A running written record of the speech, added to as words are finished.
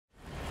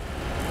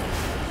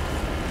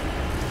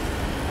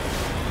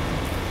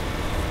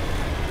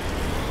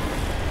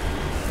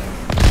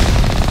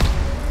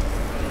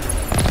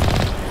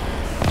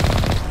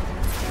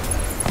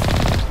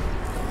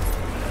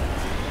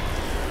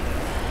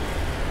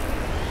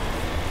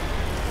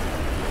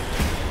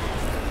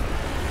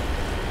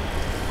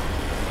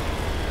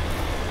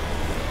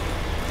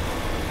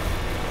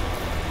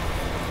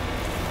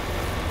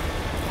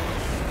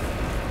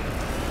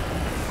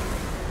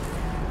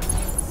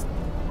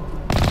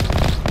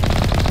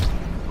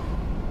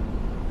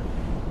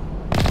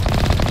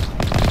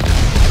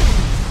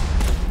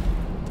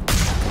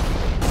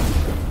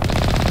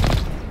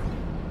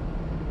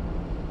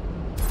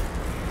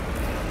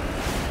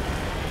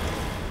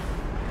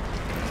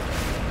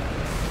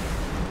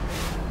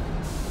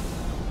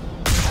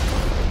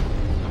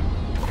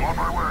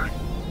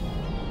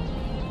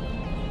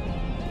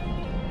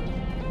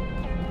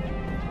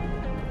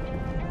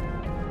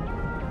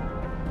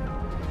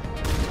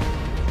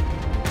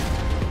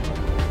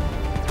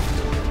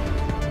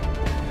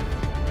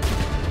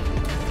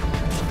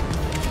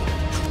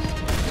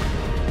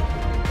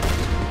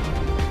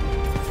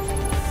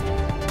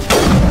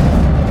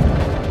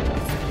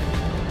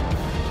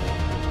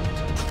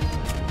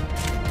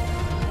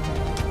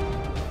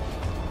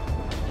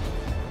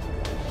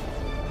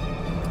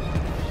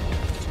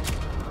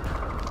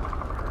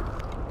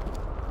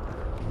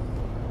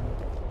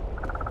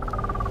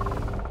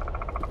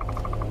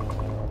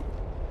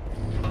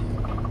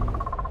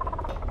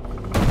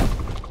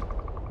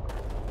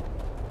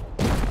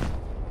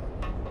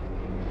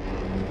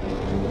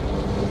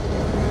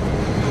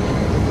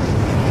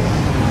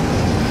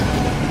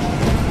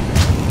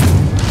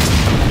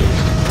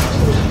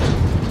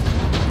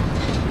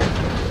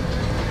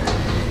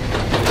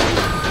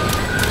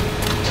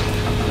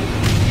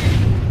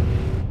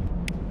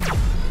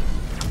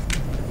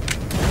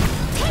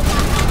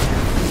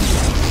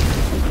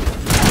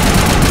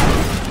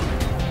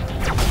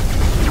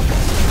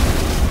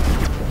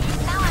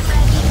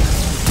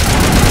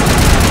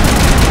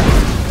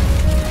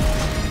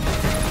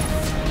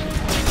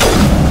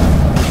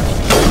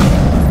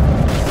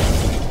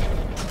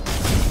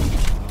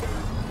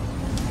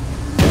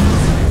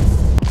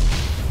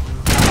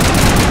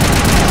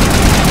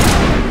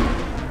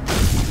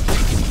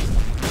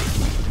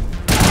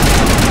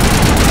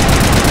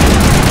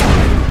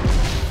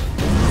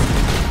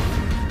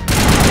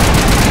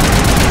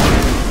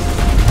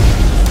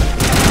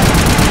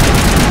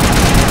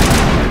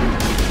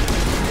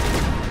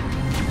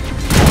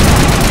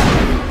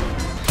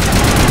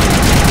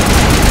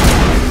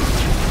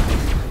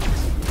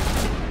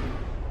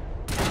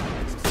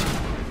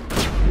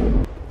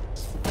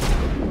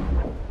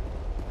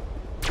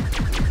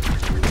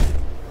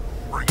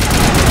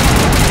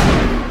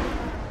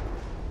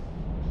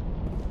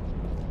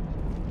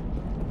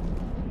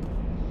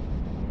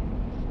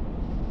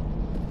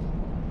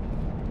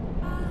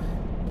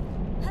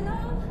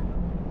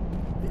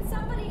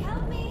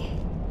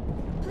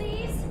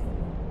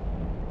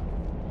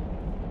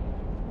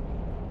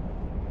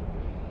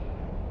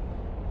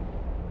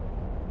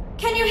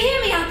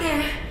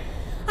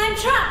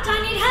trapped!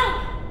 I need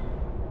help!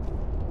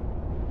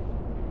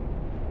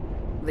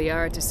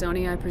 Liara to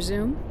Sony, I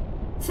presume?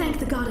 Thank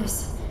the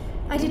goddess.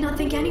 I did not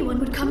think anyone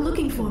would come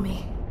looking for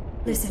me.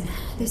 Listen,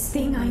 this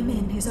thing I'm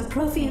in is a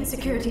Prothean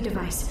security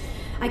device.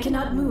 I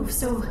cannot move,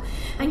 so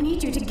I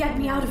need you to get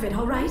me out of it,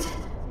 all right?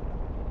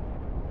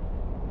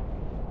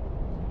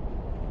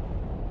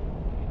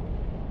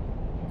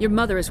 Your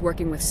mother is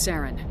working with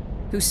Saren.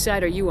 Whose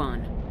side are you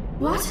on?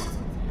 What?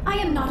 I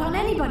am not on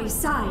anybody's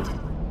side.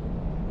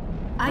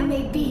 I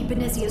may be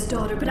Benezia's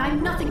daughter, but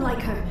I'm nothing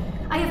like her.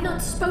 I have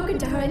not spoken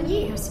to her in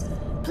years.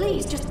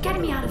 Please, just get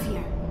me out of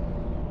here.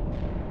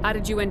 How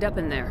did you end up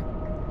in there?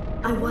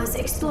 I was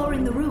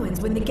exploring the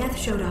ruins when the Geth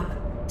showed up,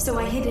 so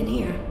I hid in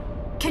here.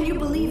 Can you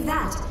believe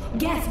that?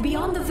 Geth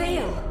beyond the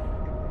veil!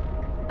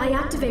 I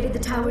activated the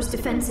tower's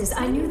defenses.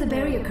 I knew the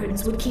barrier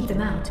curtains would keep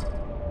them out.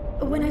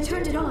 When I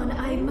turned it on,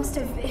 I must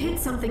have hit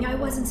something I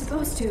wasn't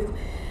supposed to.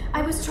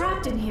 I was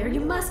trapped in here.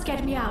 You must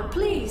get me out,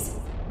 please!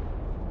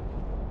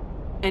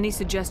 Any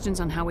suggestions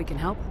on how we can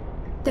help?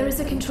 There is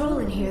a control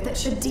in here that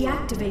should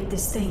deactivate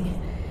this thing.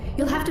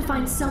 You'll have to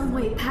find some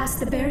way past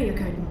the barrier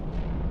curtain.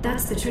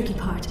 That's the tricky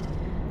part.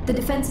 The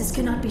defenses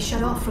cannot be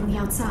shut off from the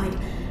outside.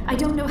 I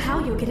don't know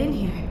how you'll get in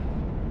here.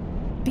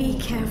 Be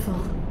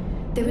careful.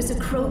 There is a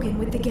Krogan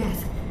with the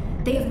Geth.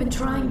 They have been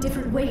trying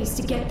different ways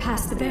to get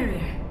past the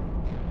barrier.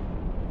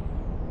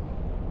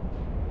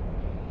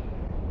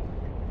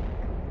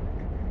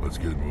 Let's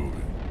get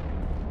moving.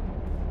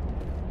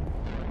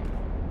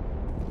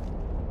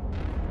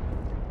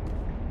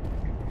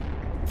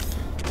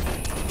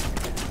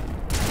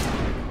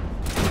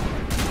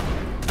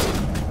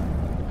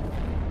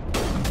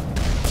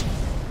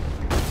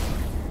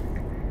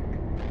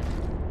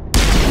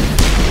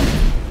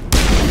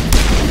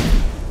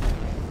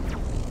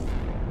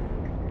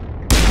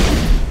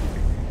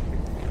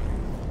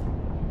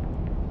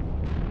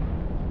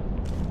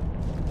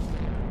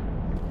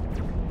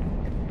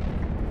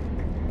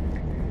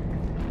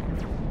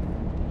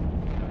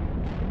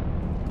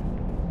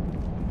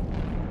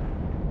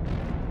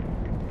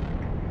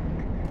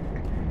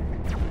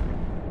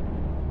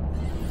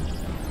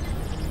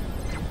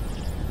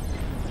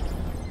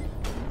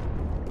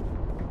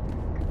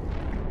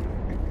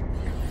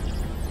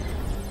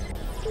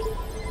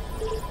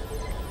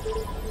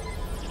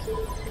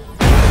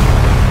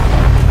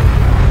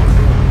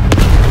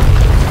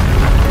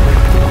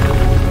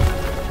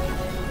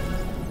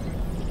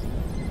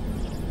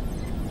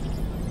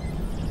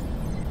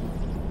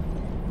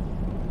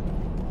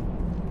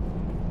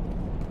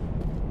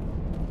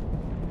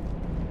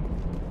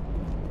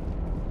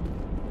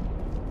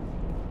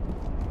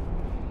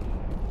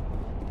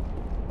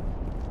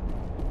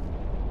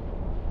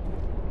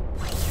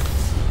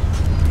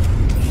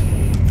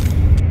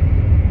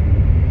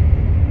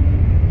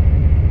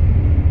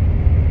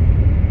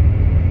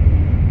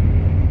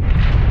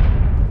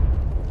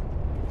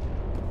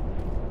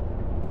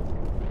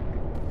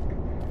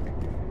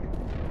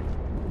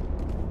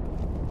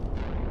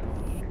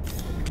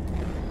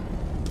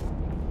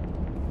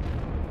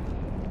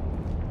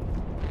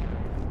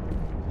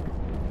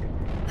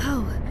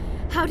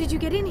 How did you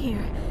get in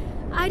here?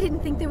 I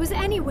didn't think there was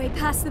any way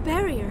past the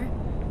barrier.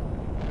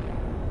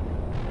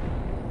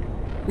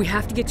 We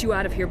have to get you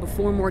out of here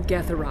before more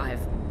Geth arrive.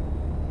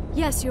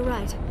 Yes, you're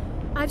right.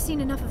 I've seen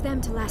enough of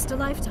them to last a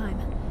lifetime.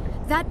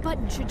 That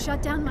button should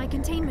shut down my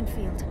containment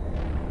field.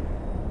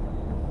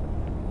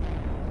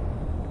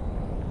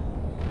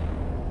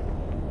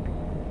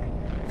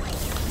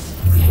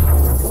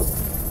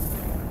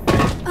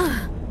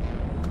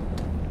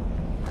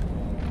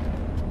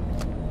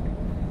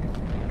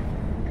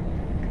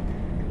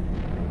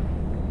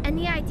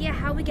 Any idea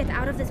how we get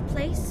out of this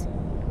place?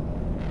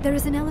 There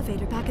is an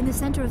elevator back in the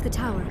center of the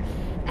tower.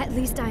 At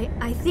least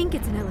I think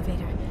it's an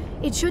elevator.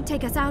 It should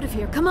take us out of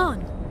here. Come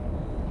on!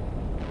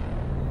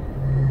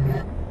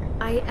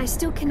 I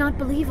still cannot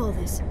believe all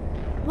this.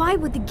 Why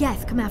would the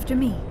Geth come after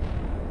me?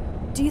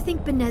 Do you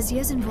think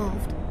Benezia's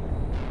involved?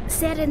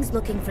 Saren's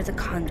looking for the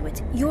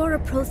conduit. You're a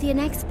Prothean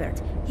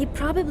expert. He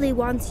probably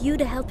wants you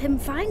to help him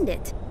find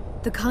it.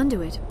 The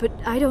conduit? But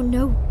I don't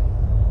know.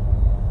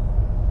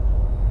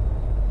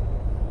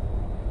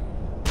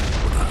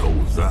 What the hell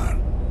was that?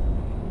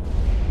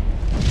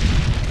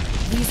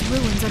 These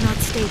ruins are not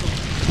stable.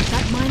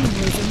 That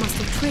mining laser must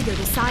have triggered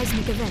a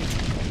seismic event.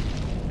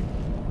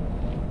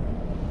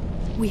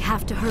 We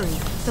have to hurry.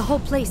 The whole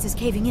place is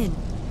caving in.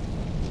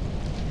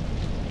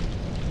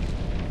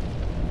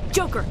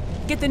 Joker,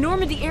 get the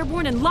Normandy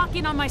airborne and lock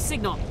in on my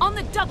signal. On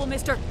the double,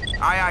 mister!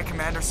 Aye, aye,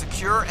 Commander.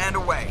 Secure and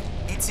away.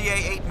 ETA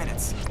 8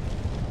 minutes.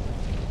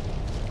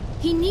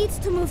 He needs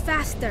to move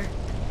faster.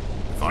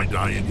 If I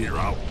die in here,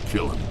 I'll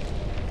kill him.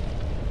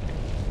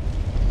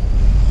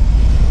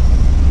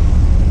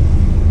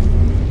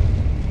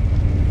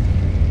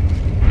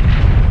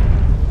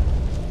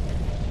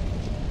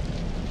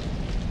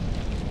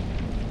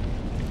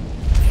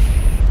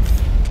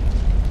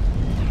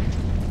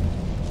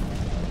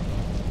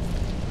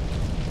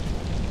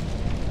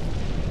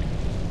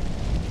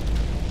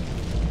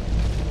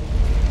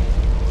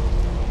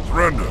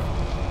 Surrender,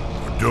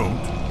 or don't.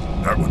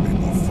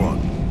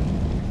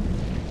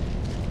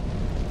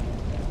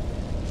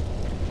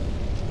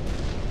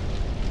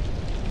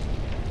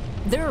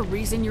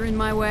 reason you're in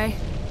my way?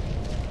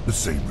 The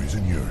same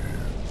reason you're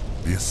here.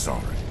 The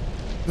Asari.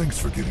 Thanks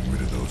for getting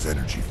rid of those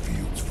energy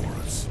fields for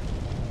us.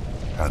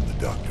 Hand the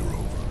doctor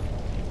over.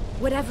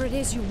 Whatever it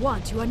is you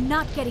want, you are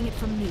not getting it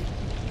from me.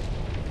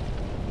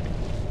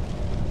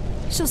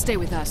 She'll stay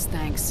with us,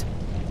 thanks.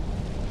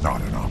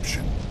 Not an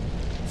option.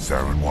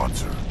 Saren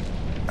wants her,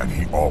 and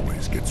he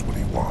always gets what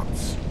he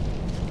wants.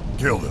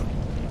 Kill them.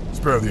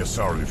 Spare the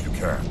Asari if you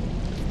can.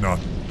 If not,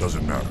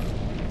 doesn't matter.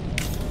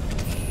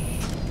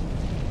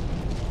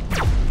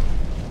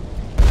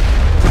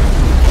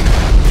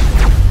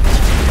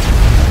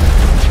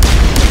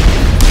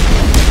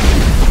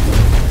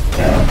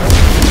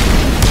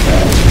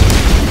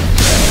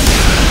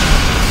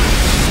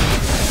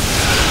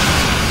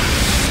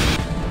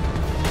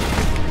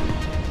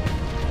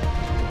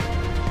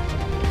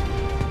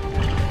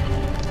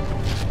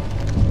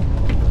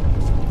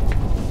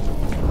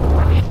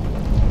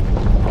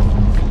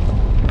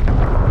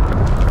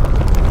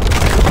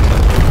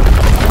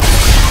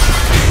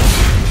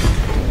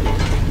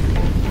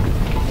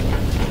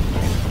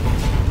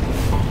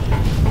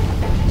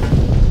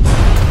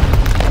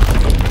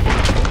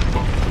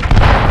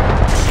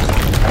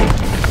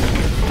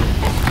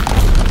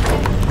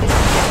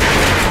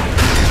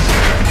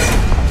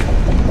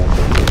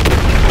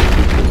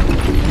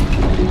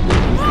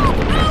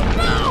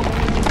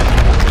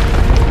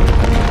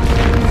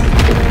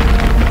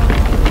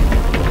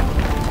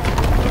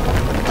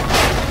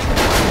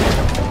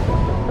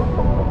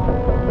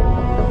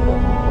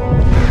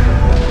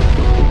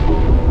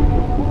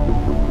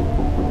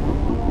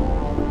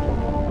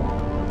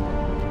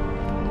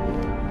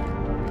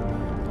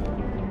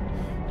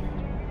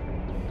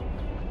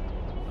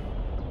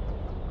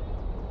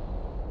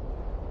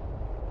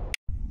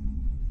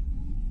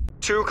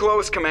 Too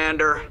close,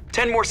 Commander.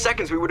 10 more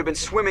seconds we would have been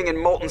swimming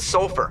in molten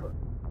sulfur.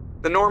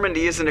 The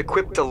Normandy isn't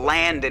equipped to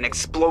land in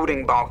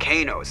exploding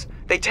volcanoes.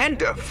 They tend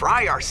to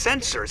fry our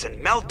sensors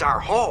and melt our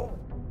hull.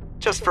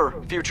 Just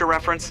for future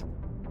reference.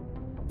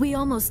 We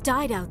almost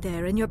died out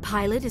there, and your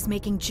pilot is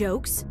making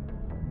jokes?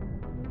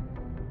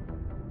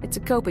 It's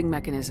a coping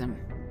mechanism.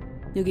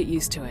 You'll get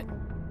used to it.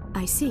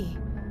 I see.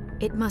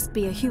 It must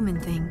be a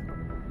human thing.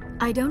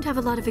 I don't have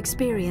a lot of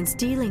experience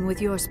dealing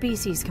with your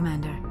species,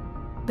 Commander.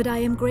 But I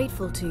am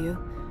grateful to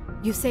you.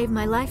 You saved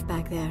my life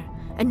back there,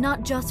 and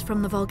not just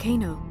from the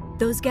volcano.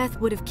 Those Geth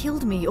would have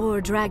killed me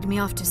or dragged me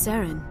off to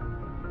Saren.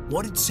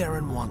 What did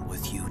Saren want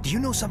with you? Do you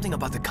know something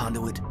about the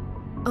conduit?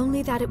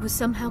 Only that it was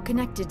somehow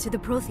connected to the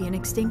Prothean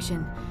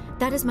extinction.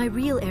 That is my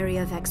real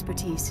area of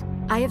expertise.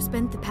 I have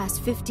spent the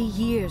past 50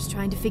 years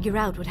trying to figure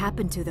out what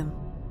happened to them.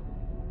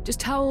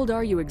 Just how old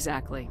are you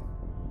exactly?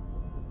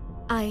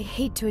 I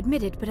hate to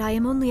admit it, but I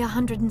am only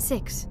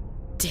 106.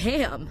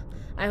 Damn!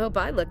 I hope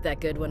I look that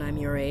good when I'm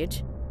your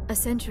age. A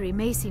century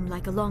may seem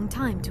like a long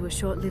time to a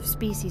short-lived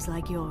species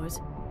like yours.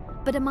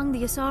 But among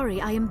the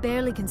Asari, I am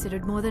barely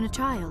considered more than a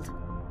child.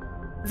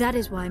 That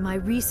is why my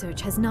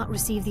research has not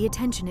received the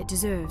attention it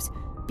deserves.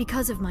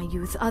 Because of my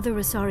youth, other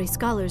Asari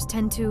scholars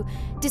tend to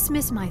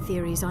dismiss my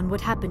theories on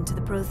what happened to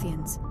the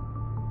Protheans.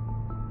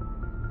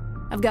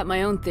 I've got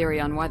my own theory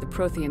on why the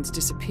Protheans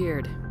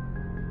disappeared.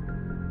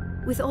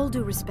 With all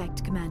due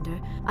respect,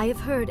 Commander, I have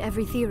heard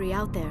every theory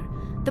out there.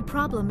 The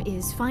problem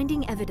is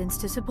finding evidence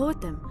to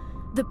support them.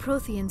 The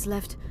Protheans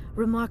left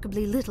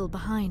remarkably little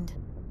behind.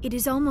 It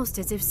is almost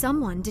as if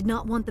someone did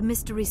not want the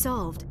mystery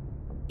solved.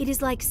 It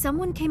is like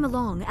someone came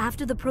along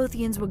after the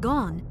Protheans were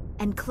gone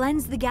and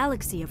cleansed the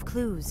galaxy of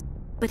clues.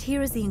 But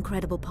here is the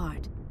incredible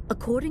part.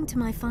 According to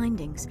my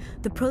findings,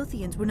 the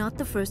Protheans were not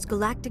the first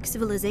galactic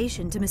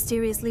civilization to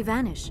mysteriously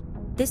vanish.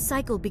 This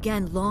cycle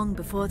began long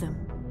before them.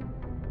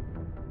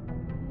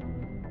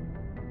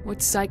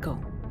 What cycle?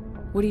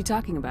 What are you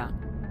talking about?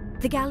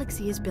 The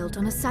galaxy is built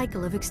on a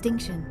cycle of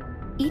extinction.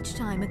 Each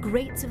time a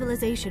great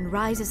civilization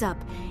rises up,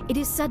 it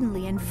is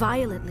suddenly and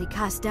violently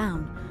cast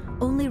down.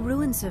 Only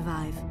ruins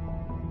survive.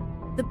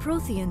 The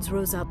Protheans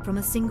rose up from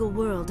a single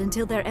world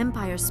until their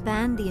empire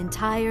spanned the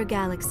entire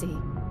galaxy.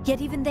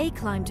 Yet even they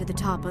climbed to the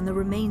top on the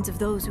remains of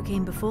those who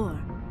came before.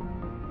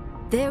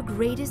 Their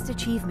greatest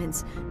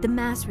achievements, the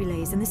mass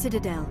relays and the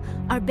Citadel,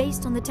 are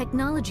based on the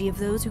technology of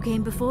those who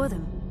came before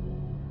them.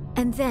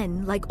 And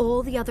then, like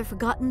all the other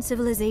forgotten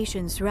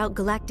civilizations throughout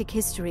galactic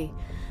history,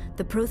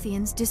 the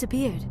Protheans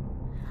disappeared.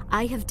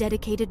 I have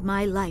dedicated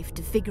my life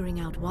to figuring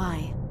out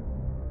why.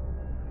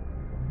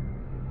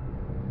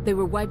 They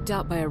were wiped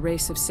out by a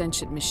race of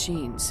sentient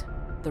machines,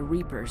 the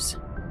Reapers.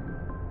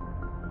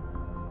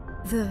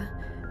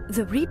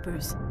 The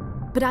Reapers?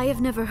 But I have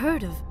never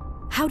heard of...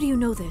 How do you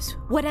know this?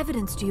 What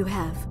evidence do you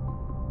have?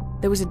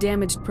 There was a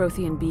damaged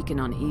Prothean beacon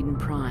on Eden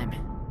Prime.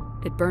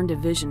 It burned a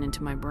vision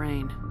into my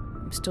brain.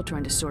 I'm still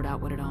trying to sort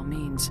out what it all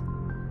means.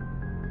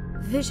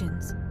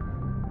 Visions?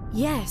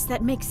 Yes,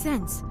 that makes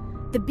sense.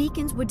 The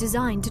beacons were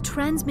designed to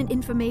transmit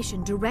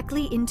information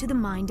directly into the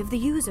mind of the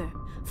user.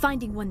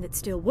 Finding one that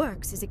still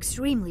works is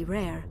extremely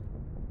rare.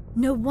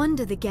 No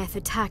wonder the Geth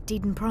attacked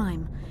Eden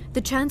Prime.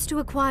 The chance to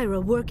acquire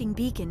a working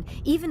beacon,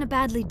 even a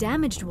badly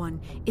damaged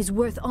one, is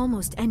worth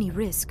almost any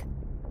risk.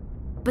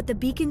 But the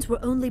beacons were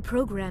only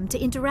programmed to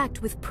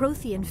interact with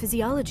Prothean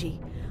physiology.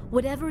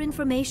 Whatever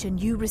information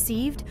you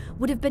received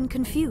would have been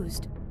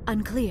confused,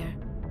 unclear.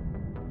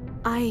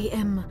 I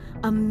am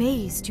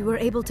amazed you were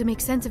able to make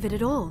sense of it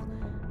at all.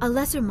 A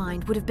lesser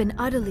mind would have been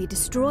utterly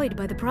destroyed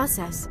by the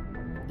process.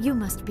 You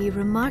must be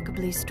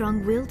remarkably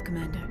strong-willed,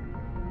 Commander.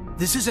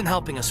 This isn't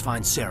helping us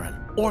find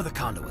Saren, or the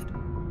conduit.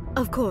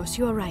 Of course,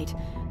 you're right.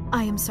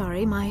 I am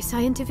sorry, my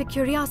scientific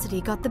curiosity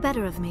got the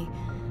better of me.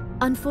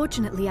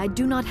 Unfortunately, I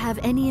do not have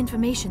any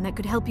information that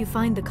could help you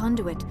find the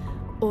conduit,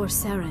 or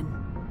Saren.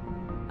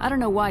 I don't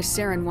know why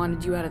Saren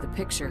wanted you out of the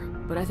picture,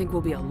 but I think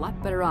we'll be a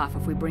lot better off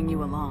if we bring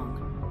you along.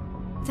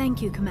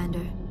 Thank you,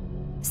 Commander.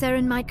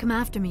 Saren might come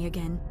after me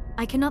again.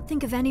 I cannot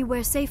think of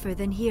anywhere safer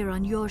than here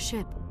on your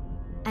ship.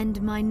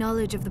 And my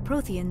knowledge of the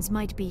Protheans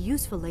might be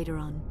useful later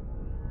on.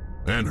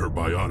 And her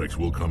biotics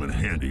will come in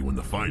handy when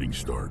the fighting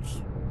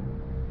starts.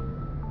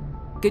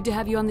 Good to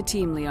have you on the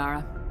team,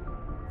 Liara.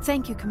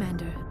 Thank you,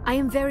 Commander. I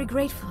am very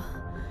grateful.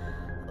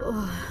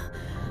 Oh,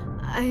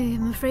 I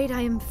am afraid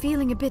I am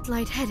feeling a bit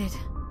lightheaded.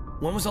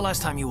 When was the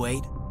last time you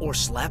ate, or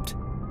slept?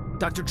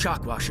 Dr.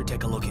 Chakwa should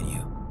take a look at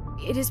you.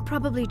 It is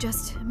probably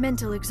just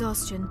mental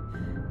exhaustion,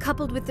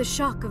 coupled with the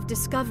shock of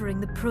discovering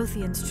the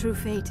Protheans' true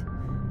fate.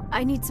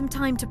 I need some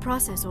time to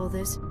process all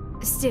this.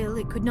 Still,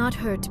 it could not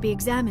hurt to be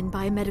examined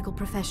by a medical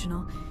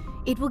professional.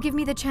 It will give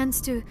me the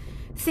chance to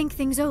think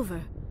things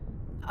over.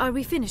 Are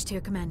we finished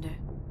here, Commander?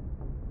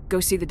 Go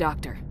see the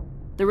doctor.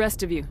 The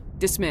rest of you,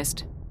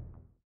 dismissed.